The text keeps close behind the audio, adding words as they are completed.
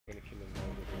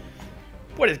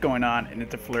What is going on? And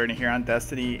it's a flirting here on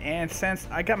Destiny. And since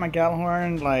I got my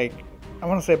Gjallarhorn, like, I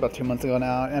want to say about 2 months ago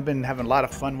now, and I've been having a lot of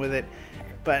fun with it.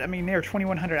 But I mean, near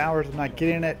 2,100 hours of not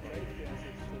getting it,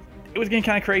 it was getting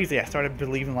kind of crazy. I started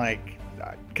believing, like,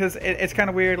 because it's kind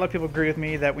of weird. A lot of people agree with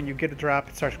me that when you get a drop,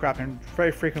 it starts dropping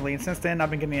very frequently. And since then, I've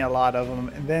been getting a lot of them.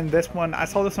 And then this one, I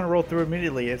saw this one roll through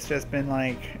immediately. It's just been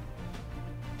like,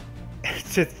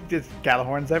 it's just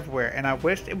Gjallarhorns everywhere. And I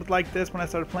wished it was like this when I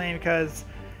started playing, because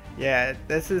yeah,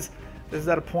 this is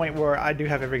at a point where I do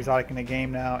have every exotic in the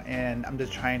game now, and I'm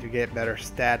just trying to get better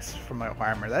stats for my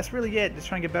armor. That's really it. Just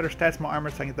trying to get better stats for my armor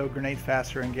so I can throw grenades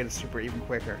faster and get a super even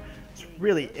quicker. That's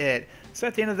really it. So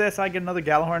at the end of this, I get another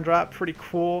Gjallarhorn drop. Pretty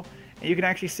cool. And you can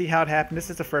actually see how it happened. This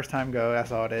is the first time go.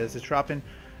 That's all it is. It's dropping,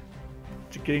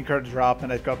 getting card to drop,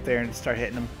 and I go up there and start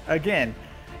hitting them again.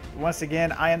 Once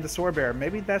again, I am the sword bearer.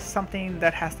 Maybe that's something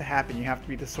that has to happen. You have to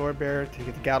be the sword bearer to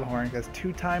get the Gjallarhorn, because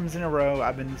 2 times in a row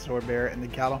I've been the sword bearer and the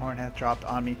Gjallarhorn has dropped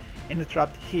on me, and it's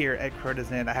dropped here at CROTAS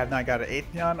End. I have not got an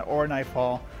Atheon or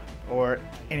Nightfall or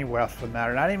anywhere else for the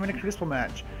matter. Not even a Crucible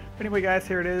match. But anyway, guys,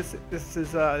 here it is. This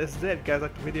is it. If you guys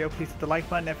like the video, please hit the like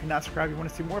button. If you're not subscribed, you want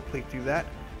to see more, please do that.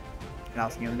 And I'll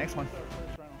see you in the next one.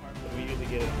 We usually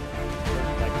get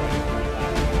it.